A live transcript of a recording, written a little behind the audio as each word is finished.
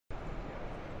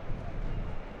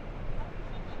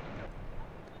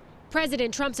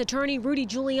President Trump's attorney Rudy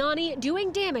Giuliani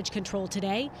doing damage control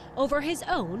today over his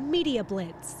own media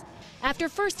blitz. After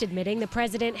first admitting the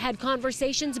president had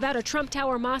conversations about a Trump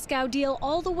Tower Moscow deal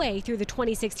all the way through the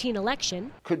 2016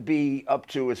 election. Could be up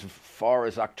to as far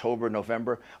as October,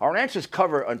 November. Our answers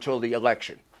cover until the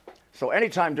election. So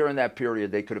anytime during that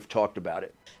period, they could have talked about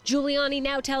it. Giuliani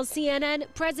now tells CNN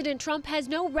President Trump has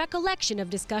no recollection of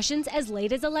discussions as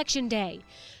late as Election Day.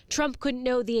 Trump couldn't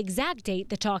know the exact date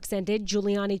the talks ended,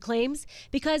 Giuliani claims,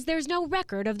 because there's no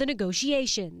record of the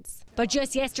negotiations. But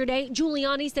just yesterday,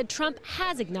 Giuliani said Trump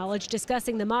has acknowledged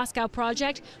discussing the Moscow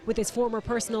project with his former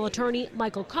personal attorney,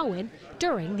 Michael Cohen,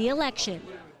 during the election.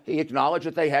 He acknowledged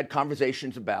that they had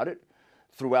conversations about it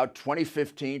throughout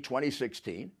 2015,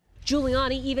 2016.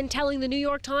 Giuliani even telling the New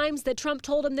York Times that Trump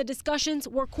told him the discussions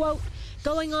were, quote,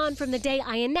 going on from the day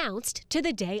I announced to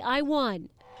the day I won.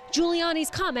 Giuliani's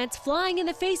comments flying in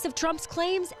the face of Trump's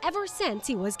claims ever since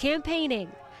he was campaigning.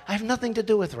 I have nothing to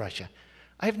do with Russia.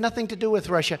 I have nothing to do with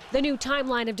Russia. The new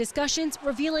timeline of discussions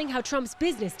revealing how Trump's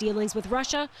business dealings with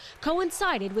Russia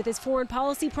coincided with his foreign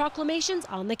policy proclamations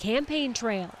on the campaign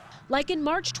trail. Like in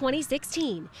March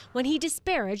 2016, when he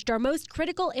disparaged our most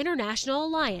critical international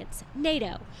alliance,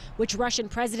 NATO, which Russian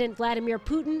President Vladimir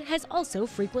Putin has also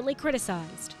frequently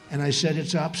criticized. And I said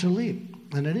it's obsolete,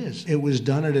 and it is. It was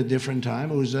done at a different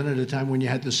time. It was done at a time when you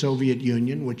had the Soviet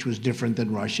Union, which was different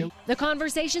than Russia. The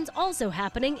conversation's also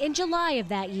happening in July of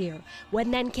that year,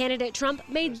 when then-candidate Trump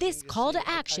made this call to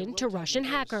action to Russian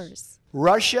hackers.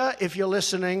 Russia, if you're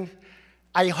listening,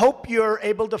 I hope you're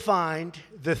able to find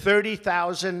the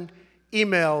 30,000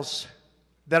 emails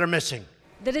that are missing.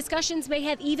 The discussions may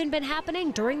have even been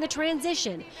happening during the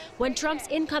transition, when Trump's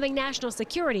incoming national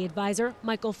security advisor,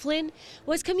 Michael Flynn,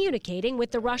 was communicating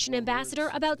with the Russian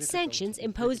ambassador about sanctions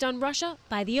imposed on Russia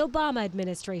by the Obama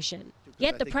administration.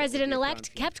 Yet the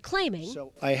president-elect kept claiming,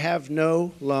 I have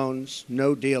no loans,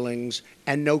 no dealings,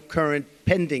 and no current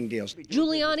pending deals.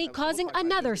 Giuliani causing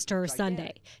another stir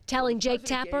Sunday, telling Jake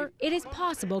Tapper it is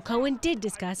possible Cohen did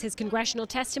discuss his congressional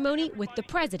testimony with the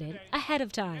president ahead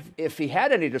of time. If he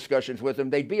had any discussions with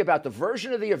him, they'd be about the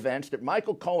version of the events that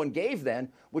Michael Cohen gave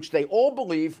then, which they all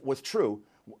believe was true.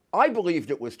 I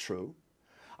believed it was true.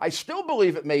 I still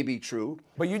believe it may be true.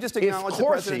 But you just acknowledged that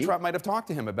President Trump might have talked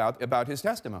to him about his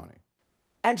testimony.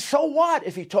 And so what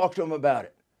if he talked to him about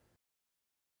it?